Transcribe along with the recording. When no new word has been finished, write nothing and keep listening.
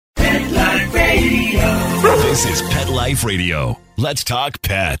This is Pet Life Radio. Let's talk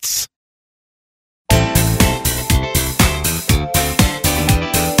pets.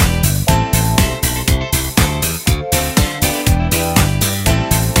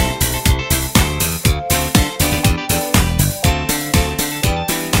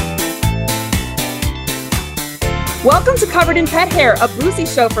 Welcome to Covered in Pet Hair, a boozy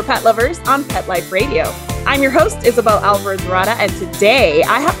show for pet lovers on Pet Life Radio. I'm your host, Isabel Alvarez-Rada, and today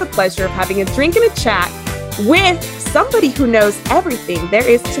I have the pleasure of having a drink and a chat with somebody who knows everything there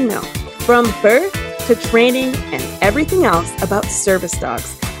is to know, from birth to training and everything else about service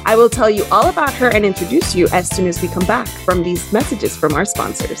dogs. I will tell you all about her and introduce you as soon as we come back from these messages from our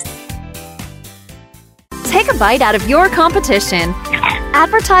sponsors. Take a bite out of your competition.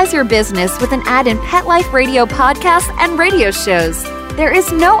 Advertise your business with an ad in Pet Life Radio podcasts and radio shows. There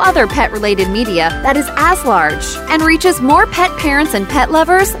is no other pet-related media that is as large and reaches more pet parents and pet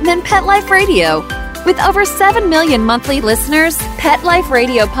lovers than Pet Life Radio. With over 7 million monthly listeners, Pet Life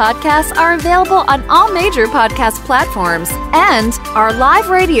Radio podcasts are available on all major podcast platforms, and our live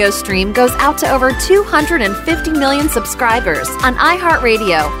radio stream goes out to over 250 million subscribers on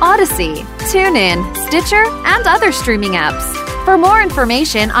iHeartRadio, Odyssey, TuneIn, Stitcher, and other streaming apps. For more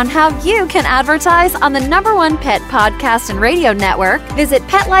information on how you can advertise on the #1 pet podcast and radio network, visit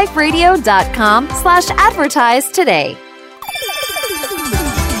PetLifeRadio.com/advertise today.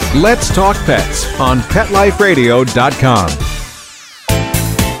 Let's Talk Pets on PetLifeRadio.com.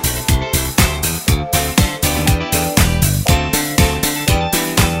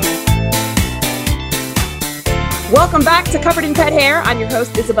 Welcome back to Covered in Pet Hair. I'm your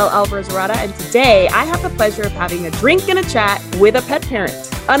host, Isabel Alvarez-Rada, and today I have the pleasure of having a drink and a chat with a pet parent,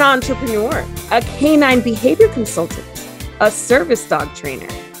 an entrepreneur, a canine behavior consultant, a service dog trainer.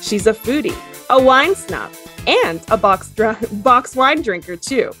 She's a foodie, a wine snob, and a box wine drinker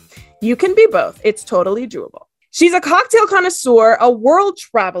too. You can be both. It's totally doable. She's a cocktail connoisseur, a world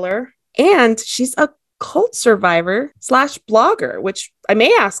traveler, and she's a cult survivor / blogger, which I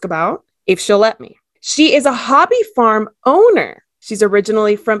may ask about if she'll let me. She is a hobby farm owner. She's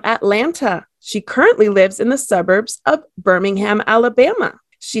originally from Atlanta. She currently lives in the suburbs of Birmingham, Alabama.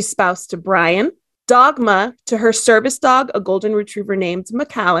 She's spouse to Brian, dogma to her service dog, a golden retriever named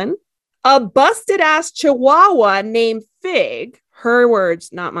Macallan, a busted-ass chihuahua named Fig, her words,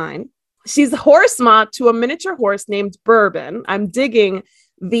 not mine. She's a horse ma to a miniature horse named Bourbon. I'm digging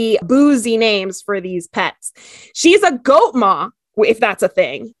the boozy names for these pets. She's a goat ma, if that's a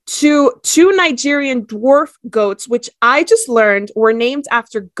thing, to 2 Nigerian dwarf goats, which I just learned were named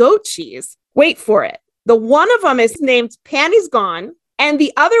after goat cheese. Wait for it. The one of them is named Panty's Gone, and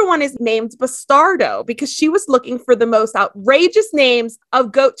the other one is named Bastardo because she was looking for the most outrageous names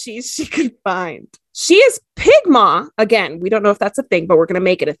of goat cheese she could find. She is Pigma. Again, we don't know if that's a thing, but we're going to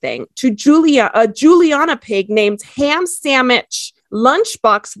make it a thing. To a Juliana pig named Ham Sandwich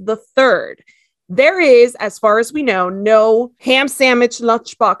Lunchbox the Third. There is, as far as we know, no Ham Sandwich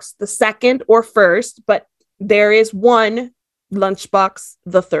Lunchbox the second or first, but there is one Lunchbox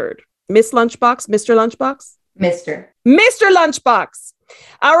the third. Miss Lunchbox, Mr. Lunchbox? Mr. Lunchbox.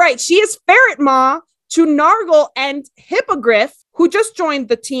 All right. She is Ferret Ma to Nargle and Hippogriff, who just joined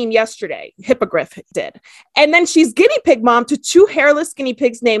the team yesterday. Hippogriff did. And then she's guinea pig mom to 2 hairless guinea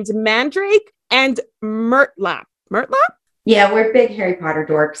pigs named Mandrake and Murtlap. Murtlap? Yeah, we're big Harry Potter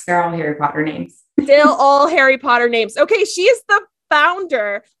dorks. They're all Harry Potter names. Still all Harry Potter names. Okay, she is the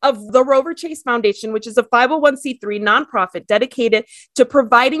founder of the Rover Chase Foundation, which is a 501c3 nonprofit dedicated to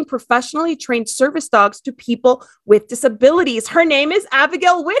providing professionally trained service dogs to people with disabilities. Her name is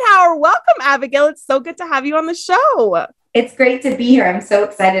Abigail Whithauer. Welcome, Abigail. It's so good to have you on the show. It's great to be here. I'm so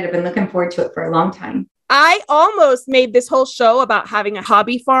excited. I've been looking forward to it for a long time. I almost made this whole show about having a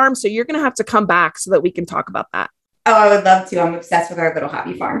hobby farm, so you're going to have to come back so that we can talk about that. Oh, I would love to. I'm obsessed with our little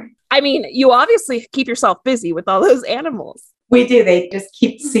hobby farm. I mean, you obviously keep yourself busy with all those animals. We do. They just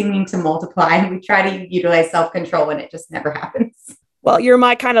keep seeming to multiply. We try to utilize self-control and it just never happens. Well, you're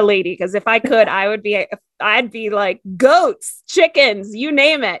my kind of lady, because if I could, I'd be like goats, chickens, you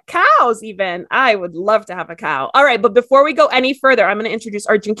name it, cows even. I would love to have a cow. All right. But before we go any further, I'm going to introduce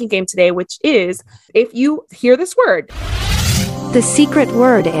our drinking game today, which is, if you hear this word, The secret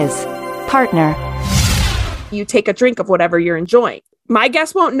word is partner. You take a drink of whatever you're enjoying. My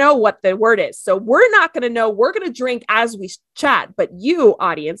guest won't know what the word is. So we're not going to know. We're going to drink as we chat. But you,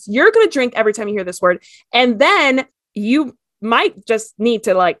 audience, you're going to drink every time you hear this word. And then you might just need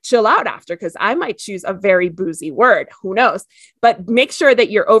to chill out after, because I might choose a very boozy word. Who knows? But make sure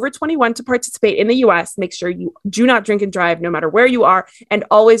that you're over 21 to participate in the US. Make sure you do not drink and drive no matter where you are, and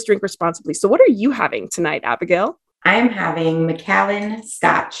always drink responsibly. So what are you having tonight, Abigail? I'm having Macallan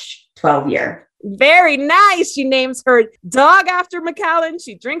Scotch 12 year. Very nice. She names her dog after Macallan.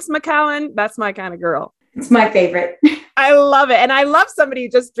 She drinks Macallan. That's my kind of girl. It's my favorite. I love it. And I love somebody who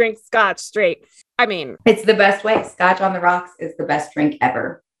just drinks scotch straight. I mean, it's the best way. Scotch on the rocks is the best drink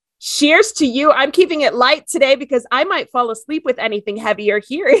ever. Cheers to you. I'm keeping it light today because I might fall asleep with anything heavier.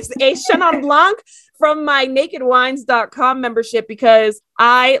 Here is a Chenin Blanc from my nakedwines.com membership because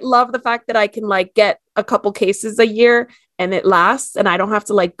I love the fact that I can like get a couple cases a year and it lasts and I don't have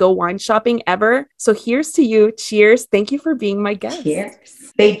to like go wine shopping ever. So here's to you. Cheers. Thank you for being my guest.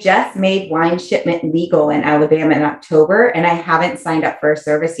 Cheers. They just made wine shipment legal in Alabama in October and I haven't signed up for a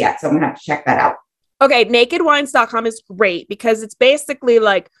service yet. So I'm going to have to check that out. Okay. Nakedwines.com is great because it's basically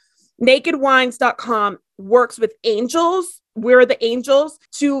like nakedwines.com works with angels. We're the angels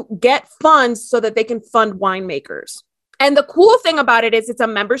to get funds so that they can fund winemakers. And the cool thing about it is it's a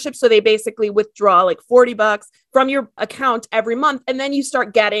membership. So they basically withdraw like $40 from your account every month. And then you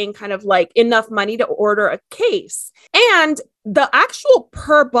start getting kind of like enough money to order a case. And the actual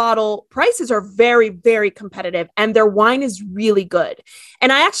per bottle prices are very, very competitive and their wine is really good.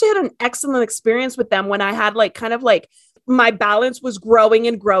 And I actually had an excellent experience with them when I had like kind of like my balance was growing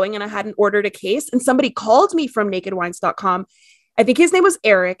and I hadn't ordered a case and somebody called me from nakedwines.com. I think his name was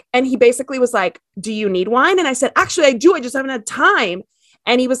Eric. And he basically was like, do you need wine? And I said, actually, I do. I just haven't had time.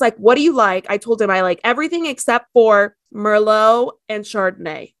 And he was like, what do you like? I told him I like everything except for Merlot and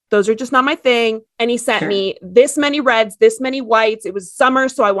Chardonnay. Those are just not my thing. And he sent me this many reds, this many whites. It was summer.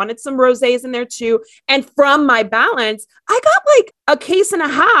 So I wanted some rosés in there too. And from my balance, I got like a case and a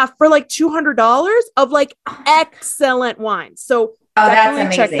half for like $200 of like excellent wine. So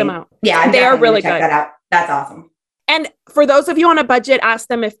definitely check them out. Yeah, they are really good. Check that out. That's awesome. And for those of you on a budget, ask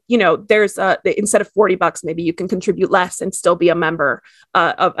them if, you know, there's instead of $40, maybe you can contribute less and still be a member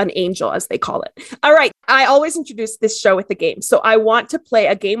of an angel, as they call it. All right. I always introduce this show with a game. So I want to play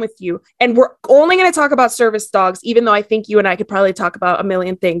a game with you. And we're only going to talk about service dogs, even though I think you and I could probably talk about a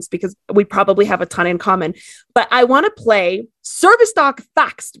million things because we probably have a ton in common. But I want to play service dog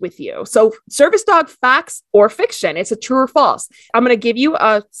facts with you. So service dog facts or fiction. It's a true or false. I'm going to give you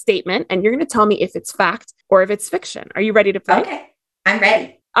a statement and you're going to tell me if it's fact or if it's fiction. Are you ready to play? Okay, I'm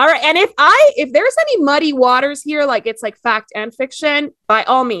ready. All right. And if there's any muddy waters here, like it's like fact and fiction, by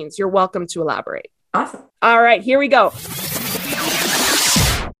all means, you're welcome to elaborate. Awesome. All right, here we go.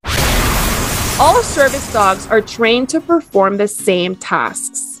 All service dogs are trained to perform the same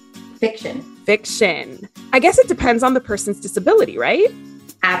tasks. Fiction. Fiction. I guess it depends on the person's disability, right?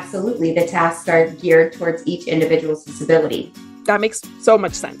 Absolutely. The tasks are geared towards each individual's disability. That makes so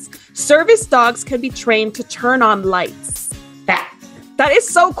much sense. Service dogs can be trained to turn on lights. Fact. That is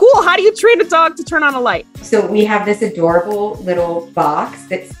so cool. How do you train a dog to turn on a light? So we have this adorable little box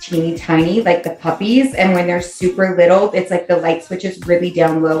that's teeny tiny, like the puppies. And when they're super little, it's like the light switch is really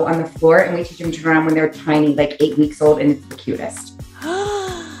down low on the floor. And we teach them to turn on when they're tiny, like 8 weeks old. And it's the cutest.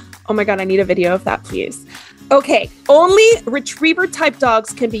 Oh my God, I need a video of that, please. Okay, only retriever type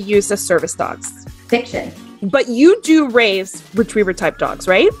dogs can be used as service dogs. Fiction. But you do raise retriever type dogs,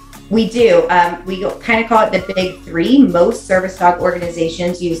 right? We do. We kind of call it the big three. Most service dog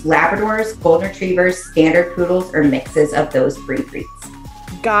organizations use Labradors, Golden Retrievers, Standard Poodles, or mixes of those breed breeds.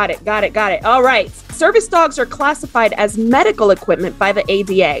 Got it. All right. Service dogs are classified as medical equipment by the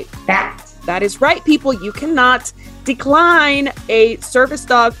ADA. Fact. That is right, people. You cannot decline a service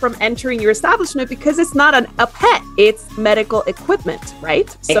dog from entering your establishment because it's not a pet. It's medical equipment, right?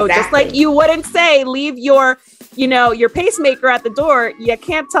 So just like you wouldn't say, leave your pacemaker at the door, you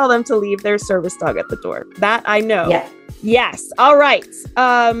can't tell them to leave their service dog at the door. That I know. Yeah. Yes. All right.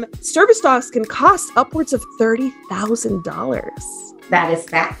 Service dogs can cost upwards of $30,000. That is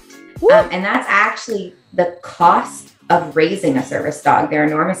fact. And that's actually the cost of raising a service dog. They're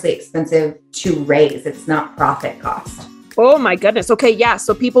enormously expensive to raise. It's not profit cost. Oh my goodness. Okay. Yeah.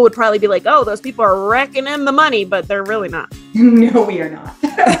 So people would probably be like, oh, those people are wrecking in the money, but they're really not. No, we are not.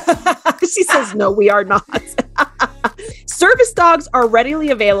 She says, no, we are not. Service dogs are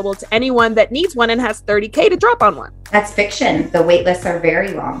readily available to anyone that needs one and has $30K to drop on one. That's fiction. The wait lists are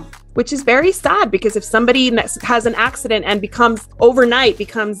very long. Which is very sad because if somebody has an accident and becomes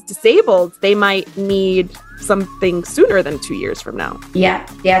disabled, they might need something sooner than 2 years from now. Yeah.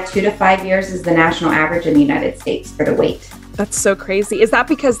 2 to 5 years is the national average in the United States for the wait. That's so crazy. Is that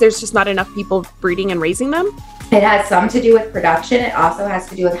because there's just not enough people breeding and raising them? It has some to do with production. It also has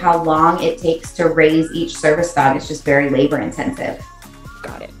to do with how long it takes to raise each service dog. It's just very labor intensive.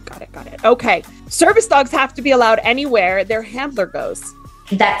 Got it. Okay. Service dogs have to be allowed anywhere their handler goes.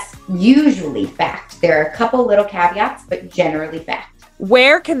 That's usually fact. There are a couple little caveats, but generally fact.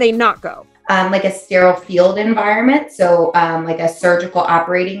 Where can they not go? like a sterile field environment. So like a surgical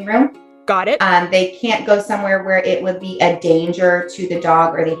operating room. Got it. They can't go somewhere where it would be a danger to the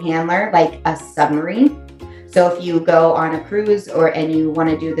dog or the handler, like a submarine. So if you go on a cruise and you want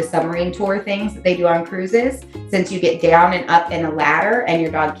to do the submarine tour things that they do on cruises, since you get down and up in a ladder and your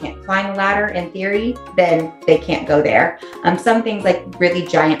dog can't climb a ladder in theory, then they can't go there. Some things like really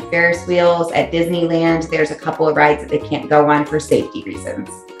giant Ferris wheels at Disneyland, there's a couple of rides that they can't go on for safety reasons.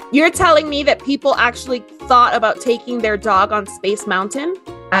 You're telling me that people actually thought about taking their dog on Space Mountain?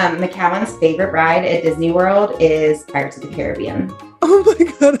 McCowan's favorite ride at Disney World is Pirates of the Caribbean. Oh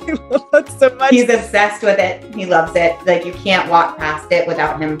my God, I love that so much. He's obsessed with it. He loves it. Like you can't walk past it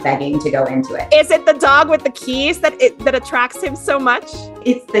without him begging to go into it. Is it the dog with the keys that attracts him so much?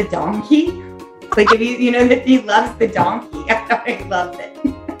 It's the donkey. Like if you know that he loves the donkey. He loves it.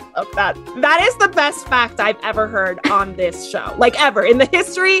 Of that. That is the best fact I've ever heard on this show. Like ever. In the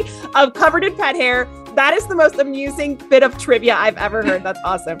history of Covered in Pet Hair, that is the most amusing bit of trivia I've ever heard. That's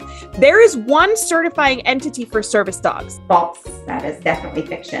awesome. There is one certifying entity for service dogs. False. That is definitely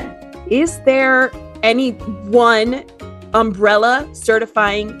fiction. Is there any one umbrella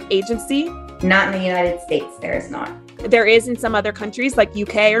certifying agency? Not in the United States. There is not. There is in some other countries like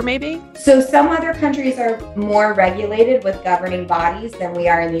UK or maybe? So some other countries are more regulated with governing bodies than we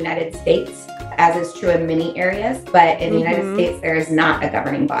are in the United States, as is true in many areas. But in the United States, there is not a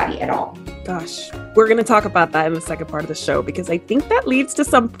governing body at all. Gosh, we're going to talk about that in the second part of the show because I think that leads to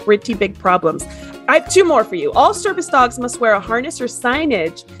some pretty big problems. I have two more for you. All service dogs must wear a harness or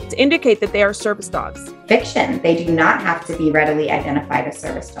signage to indicate that they are service dogs. Fiction. They do not have to be readily identified as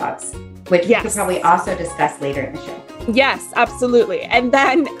service dogs, which we could probably also discuss later in the show. Yes, absolutely. And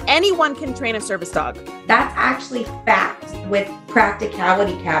then anyone can train a service dog. That's actually fact with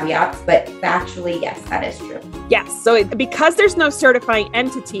practicality caveats, but factually, yes, that is true. Yes. So because there's no certifying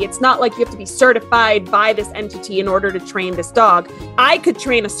entity, it's not like you have to be certified by this entity in order to train this dog. I could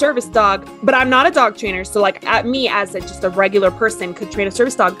train a service dog, but I'm not a dog trainer. So like me as just a regular person could train a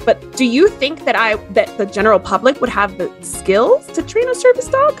service dog. But do you think that the general public would have the skills to train a service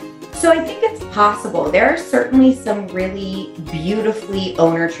dog? So I think it's possible. There are certainly some really beautifully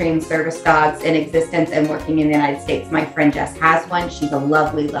owner-trained service dogs in existence and working in the United States. My friend Jess has one. She's a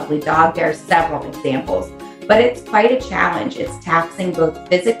lovely, lovely dog. There are several examples, but it's quite a challenge. It's taxing both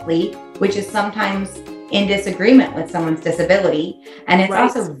physically, which is sometimes in disagreement with someone's disability, and it's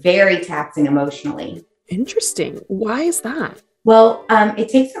also very taxing emotionally. Interesting. Why is that? Well, it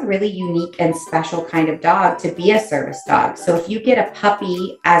takes a really unique and special kind of dog to be a service dog. So if you get a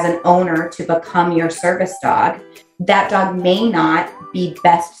puppy as an owner to become your service dog, that dog may not be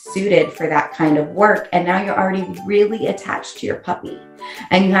best suited for that kind of work. And now you're already really attached to your puppy.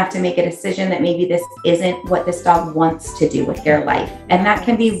 And you have to make a decision that maybe this isn't what this dog wants to do with their life. And that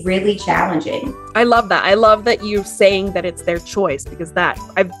can be really challenging. I love that. I love that you're saying that it's their choice because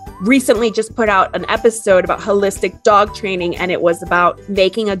I've recently just put out an episode about holistic dog training and it was about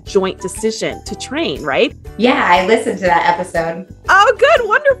making a joint decision to train, right? Yeah, I listened to that episode. Oh, good.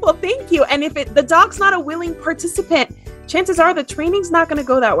 Wonderful. Thank you. And if the dog's not a willing participant, chances are the training's not going to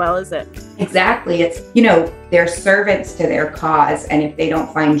go that well, is it? Exactly. It's, they're servants to their cause. And if they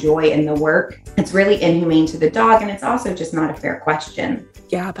don't find joy in the work, it's really inhumane to the dog. And it's also just not a fair question.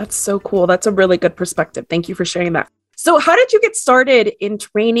 Yeah, that's so cool. That's a really good perspective. Thank you for sharing that. So how did you get started in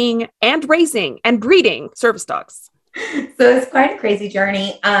training and raising and breeding service dogs? So it's quite a crazy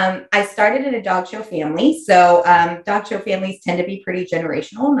journey. I started in a dog show family. So dog show families tend to be pretty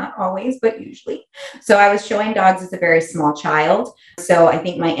generational, not always, but usually. So I was showing dogs as a very small child. So I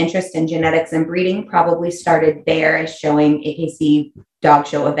think my interest in genetics and breeding probably started there as showing AKC dog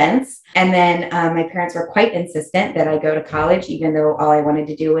show events. And then my parents were quite insistent that I go to college, even though all I wanted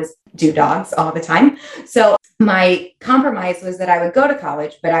to do was do dogs all the time. So my compromise was that I would go to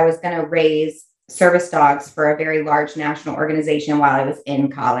college, but I was going to raise service dogs for a very large national organization while I was in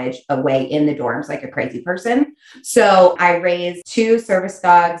college, away in the dorms like a crazy person. So I raised 2 service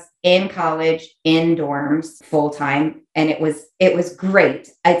dogs in college, in dorms, full time. And it was great.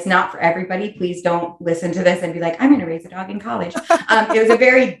 It's not for everybody. Please don't listen to this and be like, I'm going to raise a dog in college. It was a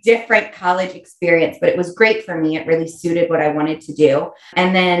very different college experience, but it was great for me. It really suited what I wanted to do.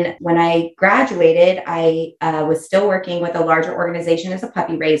 And then when I graduated, I was still working with a larger organization as a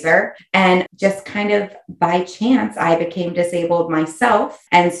puppy raiser. And just kind of by chance, I became disabled myself.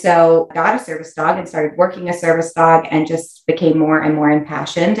 And so got a service dog and started working a service dog and just became more and more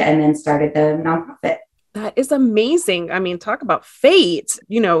impassioned and then started the nonprofit. That is amazing. I mean, talk about fate,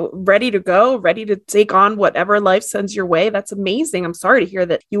 ready to go, ready to take on whatever life sends your way. That's amazing. I'm sorry to hear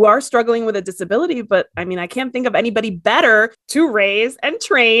that you are struggling with a disability, but I mean, I can't think of anybody better to raise and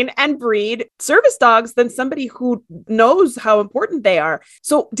train and breed service dogs than somebody who knows how important they are.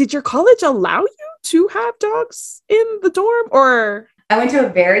 So did your college allow you to have dogs in the dorm, or? I went to a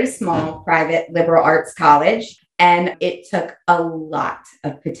very small private liberal arts college, and it took a lot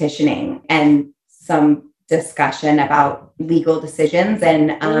of petitioning and some discussion about legal decisions.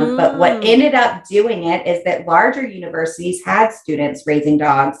 And but what ended up doing it is that larger universities had students raising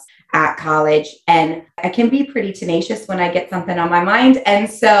dogs at college, and I can be pretty tenacious when I get something on my mind. And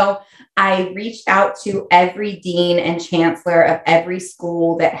so I reached out to every dean and chancellor of every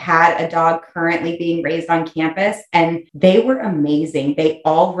school that had a dog currently being raised on campus, and they were amazing. They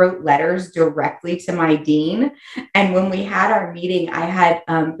all wrote letters directly to my dean. And when we had our meeting, I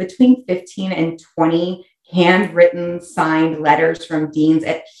had between 15 and 20 handwritten, signed letters from deans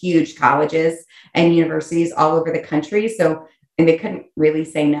at huge colleges and universities all over the country. And they couldn't really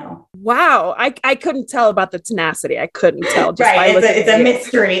say no. Wow. I couldn't tell about the tenacity. I couldn't tell. Just right. It's a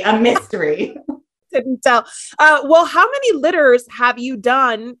mystery, a mystery. Couldn't tell. Well, how many litters have you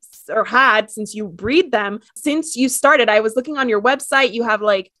done or had since you breed them since you started? I was looking on your website. You have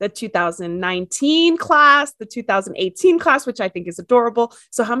like the 2019 class, the 2018 class, which I think is adorable.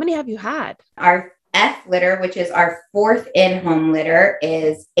 So how many have you had? Our F litter, which is our fourth in-home litter,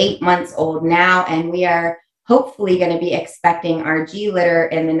 is 8 months old now. And we are hopefully going to be expecting our G litter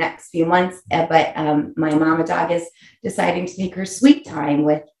in the next few months. But my mama dog is deciding to take her sweet time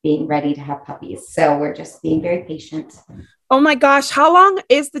with being ready to have puppies. So we're just being very patient. Oh my gosh. How long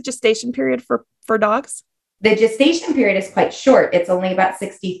is the gestation period for dogs? The gestation period is quite short. It's only about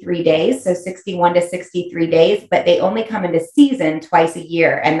 63 days. So 61 to 63 days, but they only come into season twice a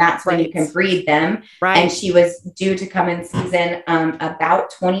year. And that's when you can breed them. Right. And she was due to come in season about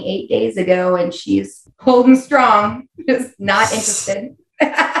 28 days ago, and she's holding strong, just not interested.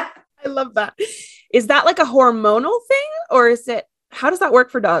 I love that. Is that like a hormonal thing, or how does that work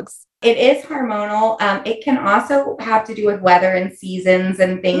for dogs? It is hormonal. It can also have to do with weather and seasons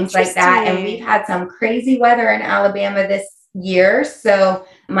and things like that. And we've had some crazy weather in Alabama this year. So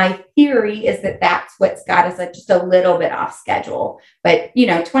my theory is that that's what's got us just a little bit off schedule. But,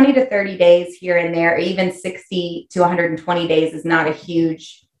 20 to 30 days here and there, or even 60 to 120 days is not a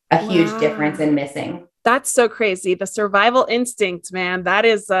huge difference in missing. That's so crazy. The survival instinct, man, that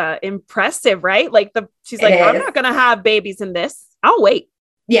is impressive, right? Like she's like, I'm not going to have babies in this. I'll wait.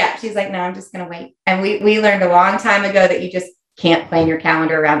 Yeah. She's like, no, I'm just going to wait. And we learned a long time ago that you just can't plan your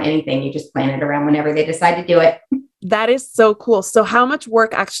calendar around anything. You just plan it around whenever they decide to do it. That is so cool. So how much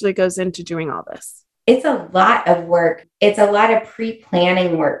work actually goes into doing all this? It's a lot of work. It's a lot of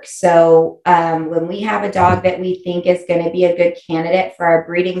pre-planning work. So when we have a dog that we think is going to be a good candidate for our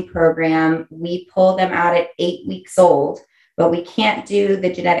breeding program, we pull them out at 8 weeks old, but we can't do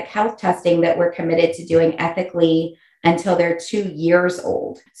the genetic health testing that we're committed to doing ethically until they're 2 years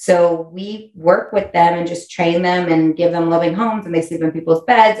old. So we work with them and just train them and give them loving homes, and they sleep in people's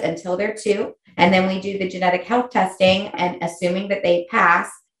beds until they're 2. And then we do the genetic health testing, and assuming that they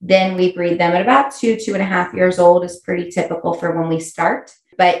pass, then we breed them at about 2.5 years old is pretty typical for when we start.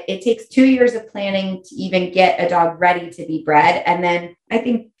 But it takes 2 years of planning to even get a dog ready to be bred. And then I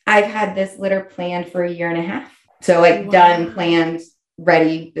think I've had this litter planned for 1.5 years. So done, planned,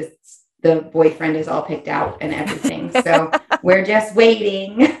 ready. The boyfriend is all picked out and everything. So we're just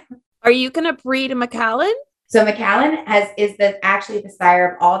waiting. Are you going to breed a Macallan? So Macallan is actually the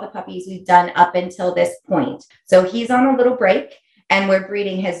sire of all the puppies we've done up until this point. So he's on a little break, and we're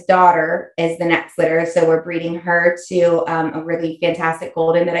breeding his daughter as the next litter. So we're breeding her to a really fantastic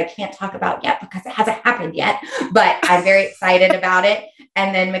golden that I can't talk about yet because it hasn't happened yet, but I'm very excited about it.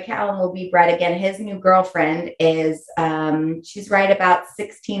 And then Macallan will be bred again. His new girlfriend is, she's right about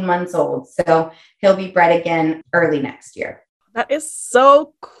 16 months old. So he'll be bred again early next year. That is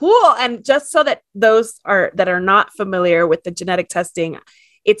so cool. And just so that those that are not familiar with the genetic testing,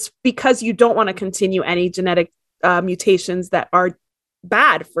 it's because you don't want to continue any genetic mutations that are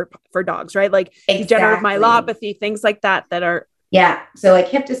bad for dogs, right? Like degenerative myelopathy, things like that are. Yeah. So like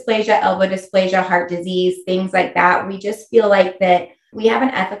hip dysplasia, elbow dysplasia, heart disease, things like that. We just feel like that we have an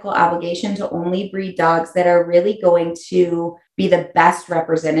ethical obligation to only breed dogs that are really going to be the best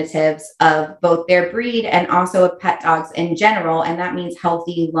representatives of both their breed and also of pet dogs in general. And that means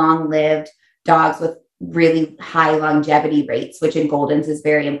healthy, long-lived dogs with really high longevity rates, which in Goldens is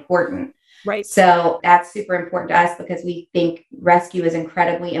very important. Right. So that's super important to us because we think rescue is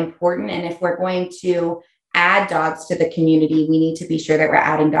incredibly important. And if we're going to add dogs to the community, we need to be sure that we're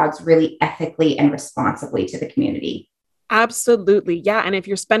adding dogs really ethically and responsibly to the community. Absolutely. Yeah. And if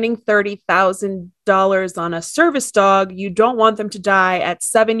you're spending $30,000 on a service dog, you don't want them to die at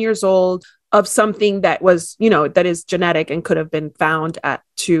 7 years old of something that was, that is genetic and could have been found at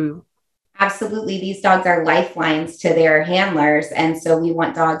 2. Absolutely. These dogs are lifelines to their handlers. And so we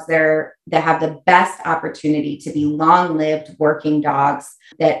want dogs that have the best opportunity to be long-lived working dogs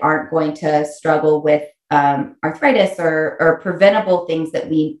that aren't going to struggle with arthritis or preventable things that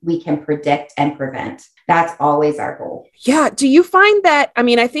we can predict and prevent. That's always our goal. Yeah. Do you find that,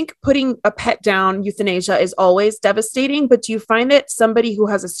 I think putting a pet down, euthanasia, is always devastating, but do you find that somebody who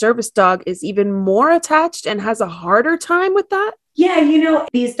has a service dog is even more attached and has a harder time with that? Yeah,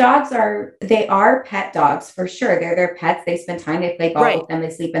 these dogs they are pet dogs for sure. They're their pets. They spend time, they play ball with them, they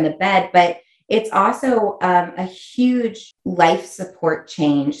sleep in the bed, but it's also a huge life support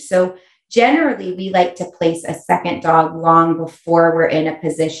change. So generally, we like to place a second dog long before we're in a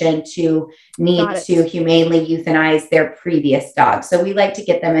position to need to humanely euthanize their previous dog. So we like to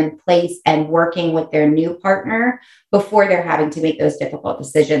get them in place and working with their new partner before they're having to make those difficult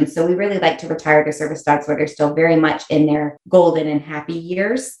decisions. So we really like to retire the service dogs where they're still very much in their golden and happy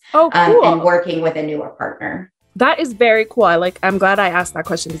years. Oh, cool. And working with a newer partner. That is very cool. I'm glad I asked that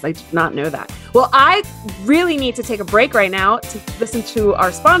question because I did not know that. Well, I really need to take a break right now to listen to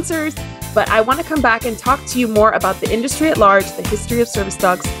our sponsors, but I want to come back and talk to you more about the industry at large, the history of service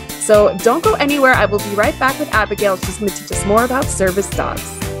dogs. So don't go anywhere. I will be right back with Abigail. She's going to teach us more about service dogs.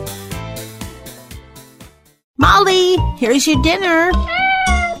 Molly, here's your dinner.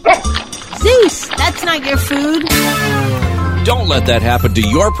 Zeus, that's not your food. Don't let that happen to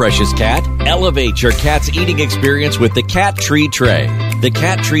your precious cat. Elevate your cat's eating experience with the Cat Tree Tray. The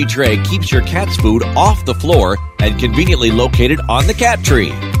Cat Tree Tray keeps your cat's food off the floor and conveniently located on the cat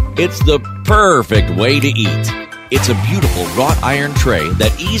tree. It's the perfect way to eat. It's a beautiful wrought iron tray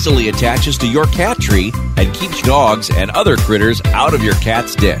that easily attaches to your cat tree and keeps dogs and other critters out of your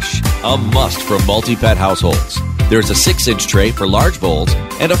cat's dish. A must for multi-pet households. There's a 6-inch tray for large bowls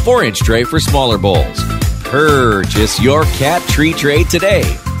and a 4-inch tray for smaller bowls. Purchase your Cat Tree Tray today.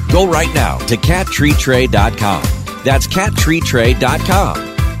 Go right now to cattreetray.com. That's cattreetray.com.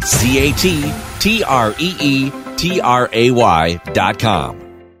 CATTREETRAY.com.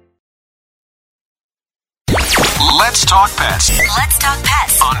 Let's talk pets. Let's talk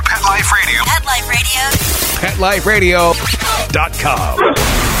pets On Pet Life Radio. Pet Life Radio. PetLifeRadio.com.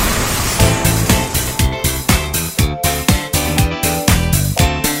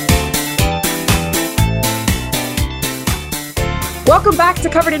 Welcome back to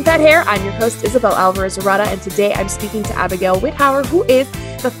Covered in Pet Hair. I'm your host, Isabel Alvarez-Arata, and today I'm speaking to Abigail Whithauer, who is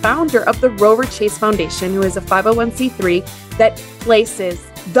the founder of the Rover Chase Foundation, who is a 501c3 that places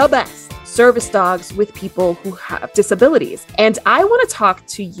the best service dogs with people who have disabilities. And I want to talk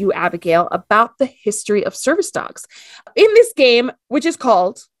to you, Abigail, about the history of service dogs. In this game, which is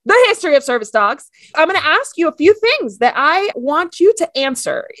called The History of Service Dogs, I'm going to ask you a few things that I want you to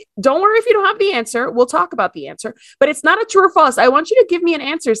answer. Don't worry if you don't have the answer. We'll talk about the answer, but it's not a true or false. I want you to give me an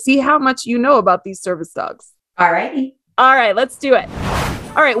answer. See how much you know about these service dogs. All righty. All right, let's do it.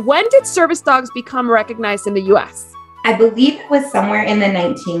 All right. When did service dogs become recognized in the U.S.? I believe it was somewhere in the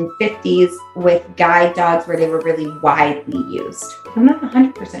 1950s with guide dogs where they were really widely used. I'm not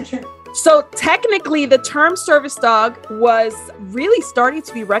 100% sure. So technically, the term service dog was really starting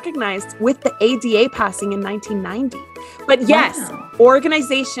to be recognized with the ADA passing in 1990. But yes,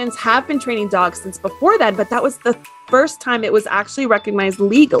 organizations have been training dogs since before then, but that was the first time it was actually recognized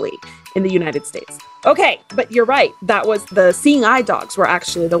legally in the United States. Okay, but you're right. That was the seeing eye dogs were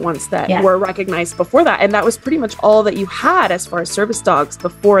actually the ones that were recognized before that. And that was pretty much all that you had as far as service dogs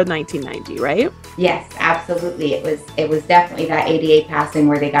before 1990, right? Yes, absolutely. It was definitely that ADA passing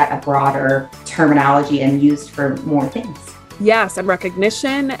where they got a broader terminology and used for more things. Yes, and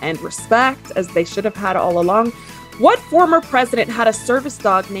recognition and respect, as they should have had all along. What former president had a service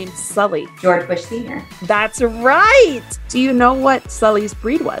dog named Sully? George Bush Sr. That's right. Do you know what Sully's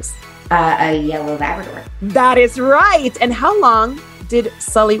breed was? A yellow Labrador. That is right. And how long did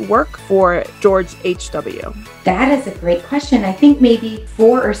Sully work for George H.W.? That is a great question. I think maybe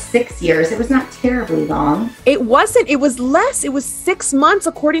 4 or 6 years. It was not terribly long. It wasn't. It was less. It was 6 months,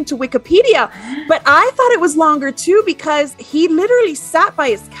 according to Wikipedia. But I thought it was longer, too, because he literally sat by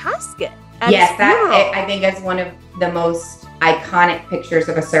his casket. Yes, I think is one of the most iconic pictures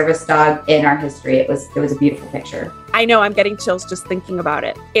of a service dog in our history. It was a beautiful picture. I know, I'm getting chills just thinking about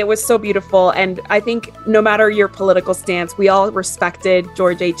it. It was so beautiful. And I think no matter your political stance, we all respected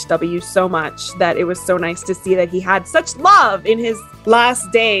George H.W. so much that it was so nice to see that he had such love in his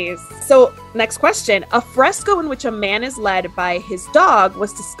last days. So next question. A fresco in which a man is led by his dog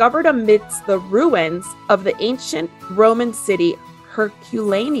was discovered amidst the ruins of the ancient Roman city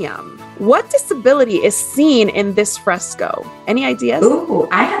Herculaneum. What disability is seen in this fresco? Any ideas? Ooh,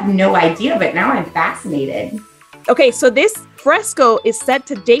 I have no idea, but now I'm fascinated. Okay, so this fresco is said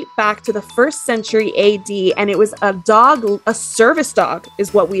to date back to the 1st century AD, and it was a service dog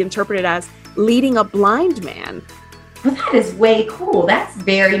is what we interpret it as, leading a blind man. Well, that is way cool. That's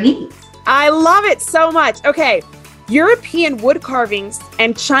very neat. I love it so much. Okay, European wood carvings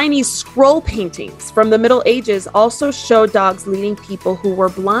and Chinese scroll paintings from the Middle Ages also show dogs leading people who were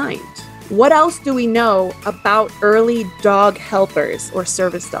blind. What else do we know about early dog helpers or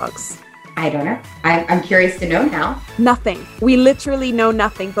service dogs? I don't know. I'm curious to know now. Nothing. We literally know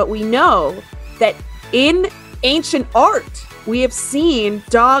nothing, but we know that in ancient art, we have seen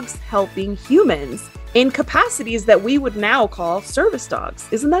dogs helping humans in capacities that we would now call service dogs.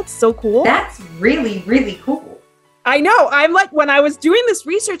 Isn't that so cool? That's really, really cool. I know. I'm like, when I was doing this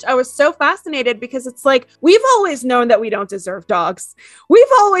research, I was so fascinated because it's like, we've always known that we don't deserve dogs. We've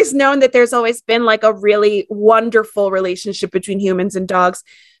always known that there's always been like a really wonderful relationship between humans and dogs.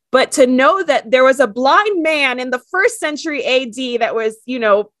 But to know that there was a blind man in the 1st century AD that was,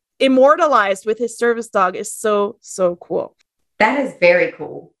 immortalized with his service dog is so, so cool. That is very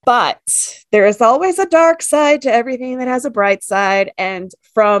cool. But there is always a dark side to everything that has a bright side. And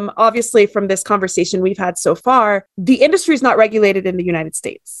from this conversation we've had so far, the industry is not regulated in the United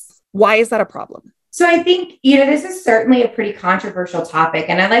States. Why is that a problem? So I think, this is certainly a pretty controversial topic.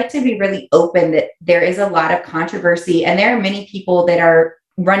 And I like to be really open that there is a lot of controversy. And there are many people that are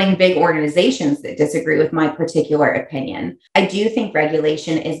running big organizations that disagree with my particular opinion. I do think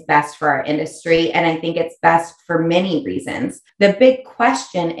regulation is best for our industry, and I think it's best for many reasons. The big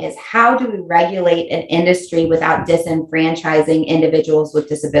question is, how do we regulate an industry without disenfranchising individuals with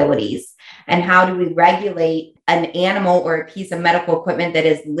disabilities? And how do we regulate an animal or a piece of medical equipment that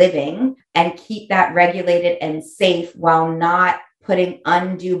is living and keep that regulated and safe while not putting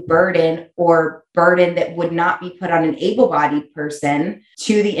undue burden or burden that would not be put on an able-bodied person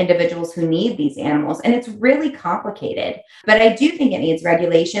to the individuals who need these animals? And it's really complicated, but I do think it needs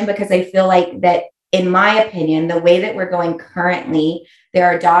regulation because I feel like that, in my opinion, the way that we're going currently, there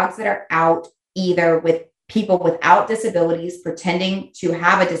are dogs that are out either with people without disabilities pretending to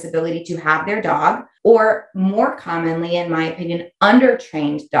have a disability to have their dog, or more commonly, in my opinion,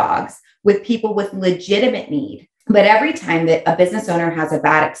 undertrained dogs with people with legitimate need. But every time that a business owner has a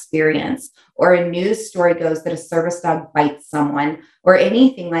bad experience or a news story goes that a service dog bites someone or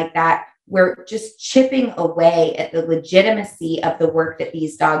anything like that, we're just chipping away at the legitimacy of the work that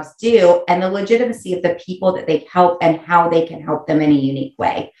these dogs do and the legitimacy of the people that they help and how they can help them in a unique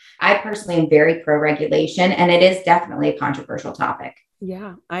way. I personally am very pro-regulation, and it is definitely a controversial topic.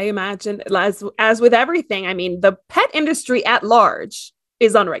 Yeah, I imagine as with everything, I mean, the pet industry at large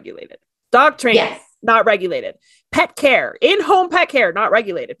is unregulated. Dog training. Yes. Not regulated. Pet care, in-home pet care, not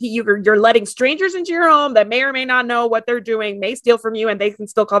regulated. You're letting strangers into your home that may or may not know what they're doing, may steal from you, and they can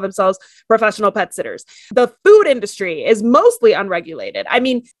still call themselves professional pet sitters. The food industry is mostly unregulated. I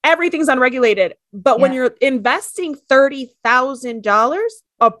mean, everything's unregulated. But when you're investing $30,000,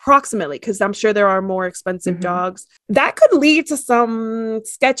 approximately, because I'm sure there are more expensive dogs, that could lead to some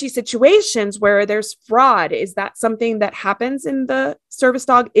sketchy situations where there's fraud. Is that something that happens in the service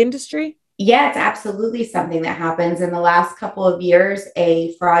dog industry? Yeah, it's absolutely something that happens. In the last couple of years,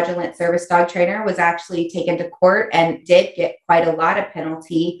 a fraudulent service dog trainer was actually taken to court and did get quite a lot of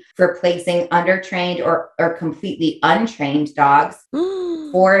penalty for placing undertrained or completely untrained dogs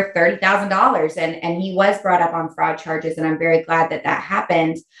for $30,000. And he was brought up on fraud charges, and I'm very glad that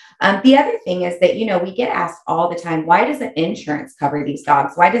happened. The other thing is that, we get asked all the time, why doesn't insurance cover these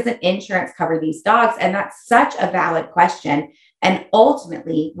dogs? Why doesn't insurance cover these dogs? And that's such a valid question. And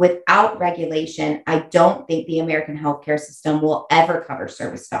ultimately, without regulation, I don't think the American healthcare system will ever cover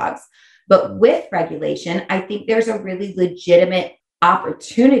service dogs. But with regulation, I think there's a really legitimate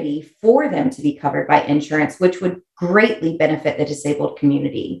opportunity for them to be covered by insurance, which would greatly benefit the disabled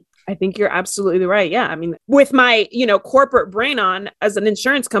community. I think you're absolutely right. Yeah. I mean, with my, corporate brain on as an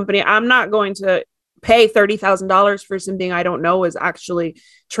insurance company, I'm not going to pay $30,000 for something I don't know is actually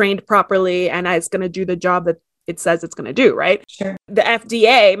trained properly and it's going to do the job that it says it's going to do, right? Sure. The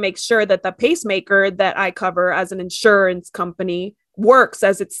FDA makes sure that the pacemaker that I cover as an insurance company works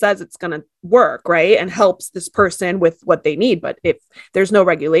as it says it's going to work, right? And helps this person with what they need. But if there's no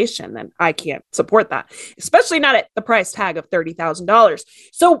regulation, then I can't support that, especially not at the price tag of $30,000.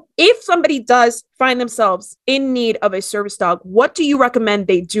 So if somebody does find themselves in need of a service dog, what do you recommend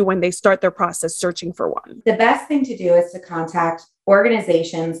they do when they start their process searching for one? The best thing to do is to contact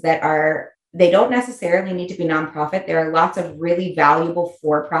organizations they don't necessarily need to be nonprofit. There are lots of really valuable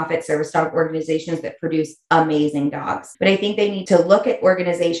for-profit service dog organizations that produce amazing dogs. But I think they need to look at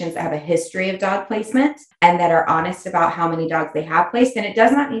organizations that have a history of dog placement and that are honest about how many dogs they have placed. And it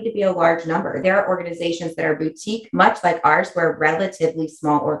does not need to be a large number. There are organizations that are boutique, much like ours. We're a relatively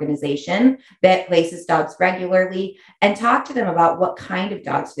small organization that places dogs regularly, and talk to them about what kind of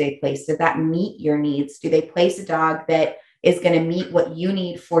dogs do they place. Does that meet your needs? Do they place a dog that is going to meet what you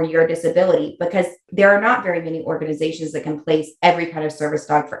need for your disability? Because there are not very many organizations that can place every kind of service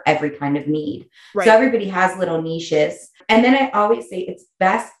dog for every kind of need. Right. So everybody has little niches. And then I always say it's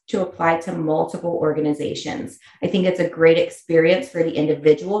best to apply to multiple organizations. I think it's a great experience for the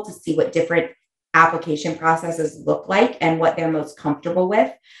individual to see what different application processes look like and what they're most comfortable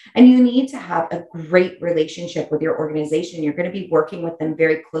with. And you need to have a great relationship with your organization. You're going to be working with them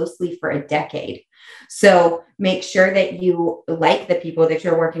very closely for a decade. So make sure that you like the people that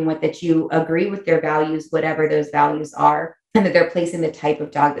you're working with, that you agree with their values, whatever those values are, and that they're placing the type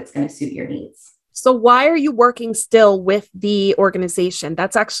of dog that's going to suit your needs. So why are you working still with the organization?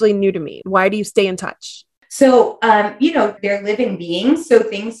 That's actually new to me. Why do you stay in touch? So, they're living beings, so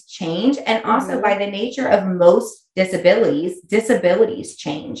things change. And also by the nature of most disabilities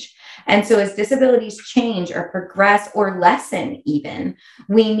change. And so as disabilities change or progress or lessen even,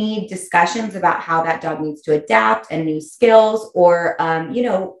 we need discussions about how that dog needs to adapt and new skills, or,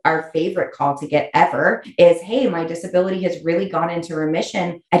 our favorite call to get ever is, hey, my disability has really gone into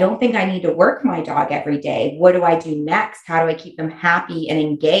remission. I don't think I need to work my dog every day. What do I do next? How do I keep them happy and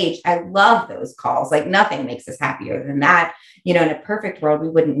engaged? I love those calls. Like nothing makes us happier than that. In a perfect world, we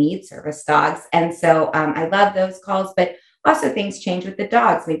wouldn't need service dogs. And so I love those calls, but also things change with the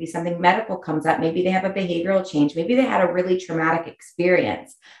dogs. Maybe something medical comes up. Maybe they have a behavioral change. Maybe they had a really traumatic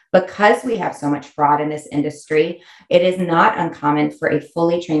experience. Because we have so much fraud in this industry, it is not uncommon for a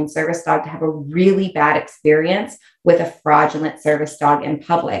fully trained service dog to have a really bad experience with a fraudulent service dog in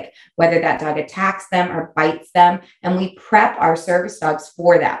public, whether that dog attacks them or bites them. And we prep our service dogs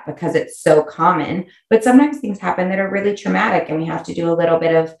for that because it's so common. But sometimes things happen that are really traumatic and we have to do a little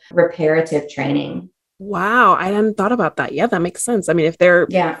bit of reparative training. Wow, I hadn't thought about that. Yeah, that makes sense. I mean, if they're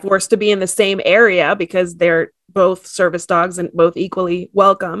forced to be in the same area because they're both service dogs and both equally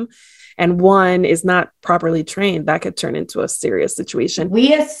welcome, and one is not properly trained, that could turn into a serious situation.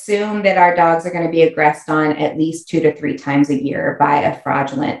 We assume that our dogs are going to be aggressed on at least 2 to 3 times a year by a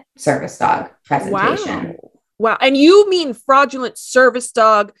fraudulent service dog presentation. Wow. And you mean fraudulent service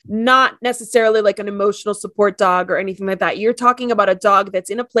dog, not necessarily like an emotional support dog or anything like that. You're talking about a dog that's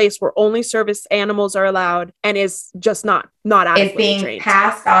in a place where only service animals are allowed and is just not adequately It's being trained.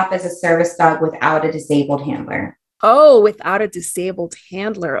 Passed off as a service dog without a disabled handler. Oh, without a disabled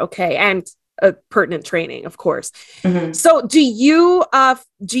handler. Okay. And a pertinent training, of course. Mm-hmm. So do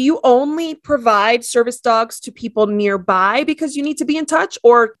you only provide service dogs to people nearby because you need to be in touch,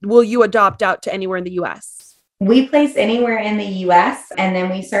 or will you adopt out to anywhere in the US? We place anywhere in the US. And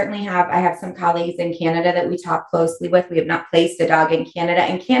then we certainly I have some colleagues in Canada that we talk closely with. We have not placed a dog in Canada,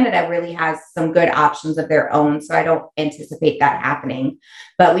 and Canada really has some good options of their own. So I don't anticipate that happening,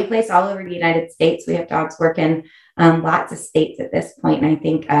 but we place all over the United States. We have dogs working lots of states at this point. And I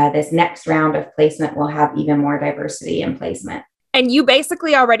think this next round of placement will have even more diversity in placement. And you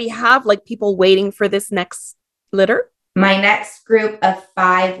basically already have like people waiting for this next litter? My next group of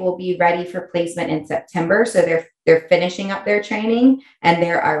 5 will be ready for placement in September. So they're finishing up their training and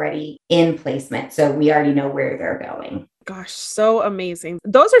they're already in placement. So we already know where they're going. Gosh, so amazing.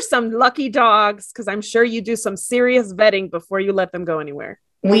 Those are some lucky dogs, because I'm sure you do some serious vetting before you let them go anywhere.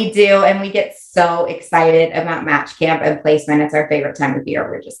 We do. And we get so excited about match camp and placement. It's our favorite time of year.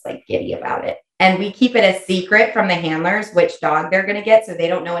 We're just like giddy about it. And we keep it a secret from the handlers which dog they're going to get. So they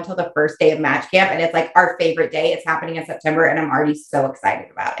don't know until the first day of match camp. And it's like our favorite day. It's happening in September. And I'm already so excited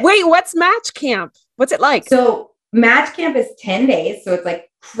about it. Wait, what's match camp? What's it like? So match camp is 10 days. So it's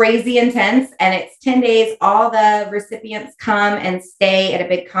like crazy intense. And it's 10 days. All the recipients come and stay at a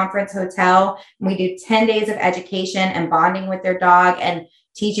big conference hotel. And we do 10 days of education and bonding with their dog and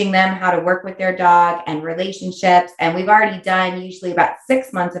teaching them how to work with their dog and relationships. And we've already done usually about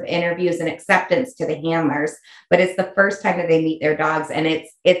 6 months of interviews and acceptance to the handlers, but it's the first time that they meet their dogs. And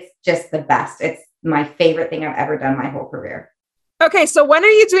it's just the best. It's my favorite thing I've ever done my whole career. Okay, so when are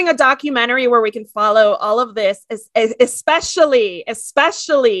you doing a documentary where we can follow all of this, especially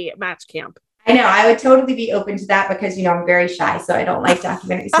Match Camp? I know I would totally be open to that because, I'm very shy, so I don't like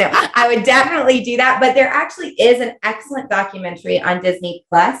documentaries. So I would definitely do that. But there actually is an excellent documentary on Disney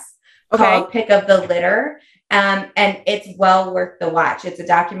Plus called Pick of the Litter. And it's well worth the watch. It's a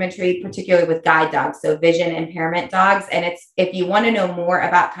documentary, particularly with guide dogs, so vision impairment dogs. And it's, if you want to know more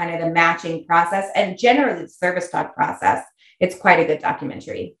about kind of the matching process and generally the service dog process, it's quite a good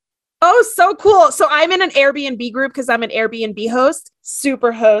documentary. Oh, so cool. So I'm in an Airbnb group because I'm an Airbnb host,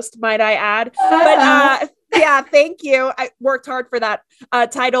 super host, might I add. But yeah, thank you. I worked hard for that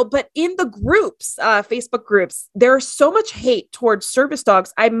title. But in the groups, Facebook groups, there's so much hate towards service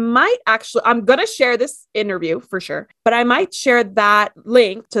dogs. I'm going to share this interview for sure, but I might share that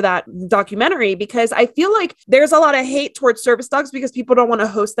link to that documentary because I feel like there's a lot of hate towards service dogs because people don't want to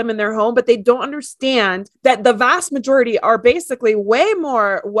host them in their home, but they don't understand that the vast majority are basically way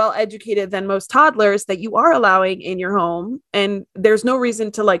more well-educated than most toddlers that you are allowing in your home. And there's no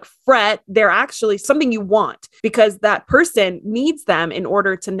reason to fret. They're actually something you want because that person needs them in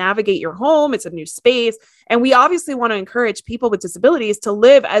order to navigate your home. It's a new space. And we obviously want to encourage people with disabilities to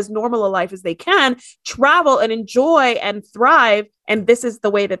live as normal a life as they can, travel and enjoy and thrive. And this is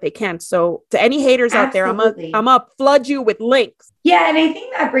the way that they can. So to any haters out there, I'm gonna flood you with links. Yeah. And I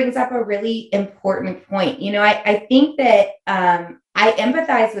think that brings up a really important point. I think that I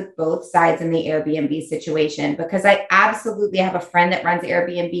empathize with both sides in the Airbnb situation because I absolutely have a friend that runs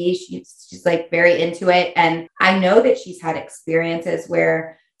Airbnb. She's very into it. And I know that she's had experiences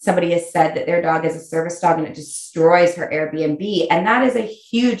where somebody has said that their dog is a service dog and it destroys her Airbnb. And that is a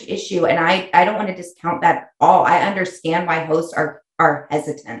huge issue. And I don't want to discount that at all. I understand why hosts are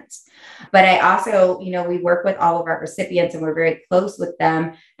hesitant. But I also, we work with all of our recipients and we're very close with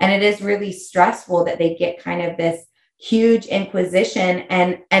them. And it is really stressful that they get kind of this huge inquisition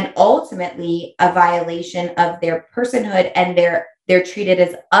and ultimately a violation of their personhood, and they're treated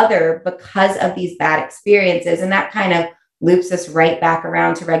as other because of these bad experiences. And that kind of loops us right back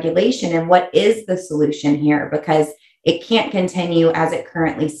around to regulation and what is the solution here, because it can't continue as it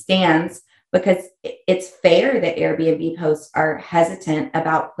currently stands, because it's fair that Airbnb hosts are hesitant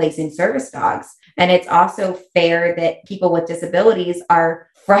about placing service dogs. And it's also fair that people with disabilities are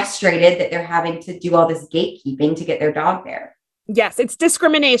frustrated that they're having to do all this gatekeeping to get their dog there. Yes, it's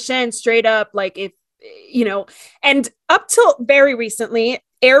discrimination straight up. And up till very recently,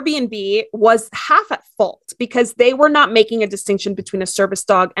 Airbnb was half at fault because they were not making a distinction between a service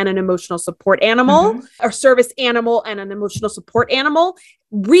dog and an emotional support animal, or service animal and an emotional support animal.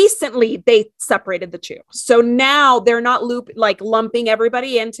 Recently, they separated the two. So now they're not lumping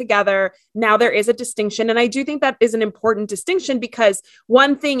everybody in together. Now there is a distinction. And I do think that is an important distinction because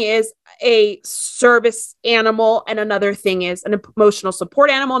one thing is a service animal and another thing is an emotional support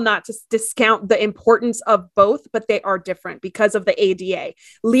animal, not to discount the importance of both, but they are different because of the ADA.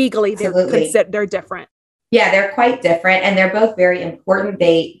 Legally, they're different. Yeah, they're quite different and they're both very important.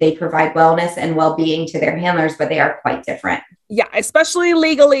 They provide wellness and well-being to their handlers, but they are quite different. Yeah, especially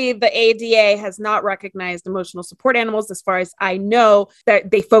legally, the ADA has not recognized emotional support animals, as far as I know,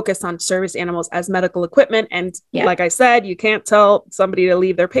 that they focus on service animals as medical equipment. And like I said, you can't tell somebody to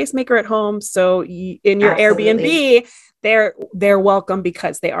leave their pacemaker at home. So in your Airbnb, they're welcome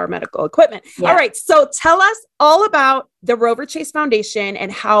because they are medical equipment. Yeah. All right. So tell us all about the Rover Chase Foundation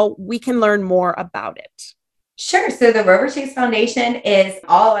and how we can learn more about it. Sure. So the Rover Chase Foundation is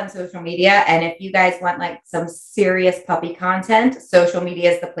all on social media. And if you guys want some serious puppy content, social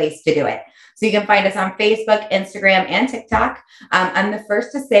media is the place to do it. So you can find us on Facebook, Instagram, and TikTok. I'm the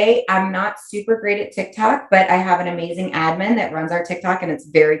first to say I'm not super great at TikTok, but I have an amazing admin that runs our TikTok and it's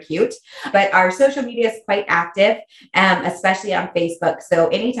very cute. But our social media is quite active, especially on Facebook. So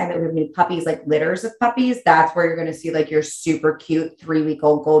anytime that we have new puppies, litters of puppies, that's where you're going to see your super cute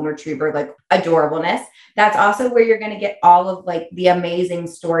 3-week-old golden retriever, adorableness. That's also where you're going to get all of the amazing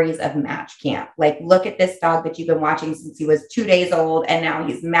stories of Match Camp. Look at this dog that you've been watching since he was 2 days old, and now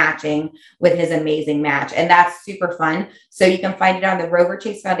he's matching with his amazing match. And that's super fun. So you can find it on the Rover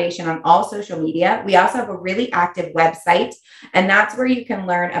Chase Foundation on all social media. We also have a really active website, and that's where you can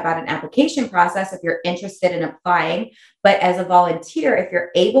learn about an application process if you're interested in applying. But as a volunteer, if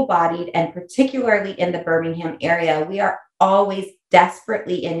you're able-bodied and particularly in the Birmingham area, we are always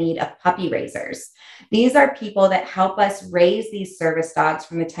desperately in need of puppy raisers. These are people that help us raise these service dogs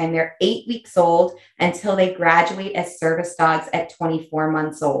from the time they're 8 weeks old until they graduate as service dogs at 24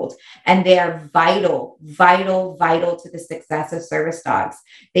 months old. And they are vital to the success of service dogs.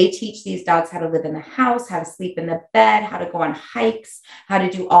 They teach these dogs how to live in the house, how to sleep in the bed, how to go on hikes, how to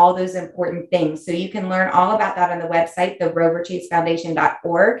do all those important things. So you can learn all about that on the website,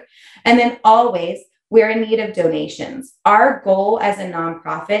 theroverchasefoundation.org. And then always, we're in need of donations. Our goal as a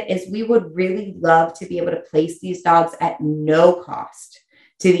nonprofit is we would really love to be able to place these dogs at no cost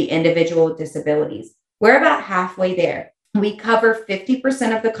to the individual with disabilities. We're about halfway there. We cover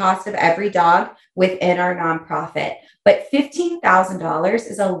 50% of the cost of every dog within our nonprofit, but $15,000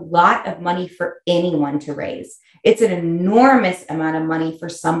 is a lot of money for anyone to raise. It's an enormous amount of money for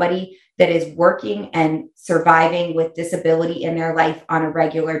somebody that is working and surviving with disability in their life on a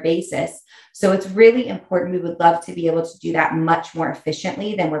regular basis. So it's really important. We would love to be able to do that much more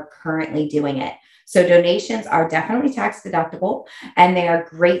efficiently than we're currently doing it. So donations are definitely tax deductible, and they are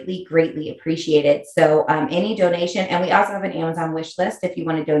greatly, greatly appreciated. So any donation, and we also have an Amazon wish list if you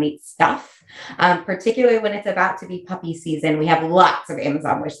want to donate stuff, particularly when it's about to be puppy season. We have lots of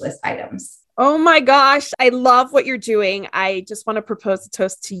Amazon wish list items. Oh my gosh, I love what you're doing. I just want to propose a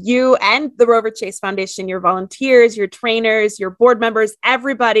toast to you and the Rover Chase Foundation, your volunteers, your trainers, your board members,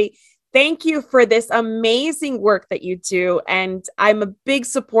 everybody. Thank you for this amazing work that you do. And I'm a big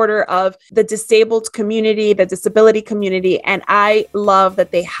supporter of the disabled community, the disability community. And I love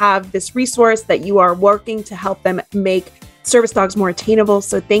that they have this resource that you are working to help them make service dogs more attainable.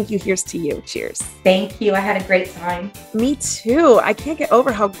 So thank you. Here's to you. Cheers. Thank you. I had a great time. Me too. I can't get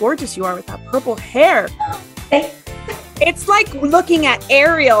over how gorgeous you are with that purple hair. Thanks. It's like looking at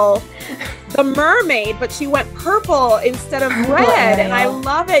Ariel, the mermaid, but she went purple instead of red. And I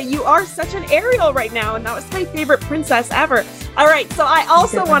love it. You are such an Ariel right now. And that was my favorite princess ever. All right. So I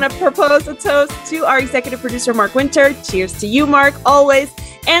also want to propose a toast to our executive producer, Mark Winter. Cheers to you, Mark, always.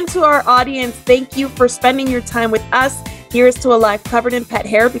 And to our audience, thank you for spending your time with us. Here's to a life covered in pet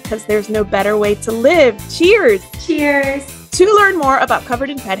hair, because there's no better way to live. Cheers. Cheers. To learn more about Covered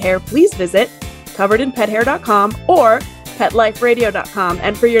in Pet Hair, please visit coveredinpethair.com or petliferadio.com.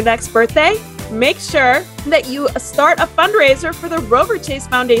 And for your next birthday, make sure that you start a fundraiser for the Rover Chase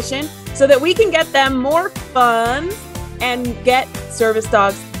Foundation so that we can get them more fun and get service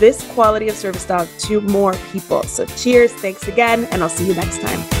dogs, this quality of service dog, to more people. So cheers, thanks again, and I'll see you next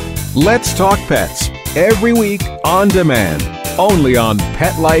time. Let's Talk Pets, every week on demand, only on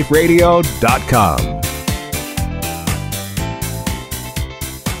PetLifeRadio.com.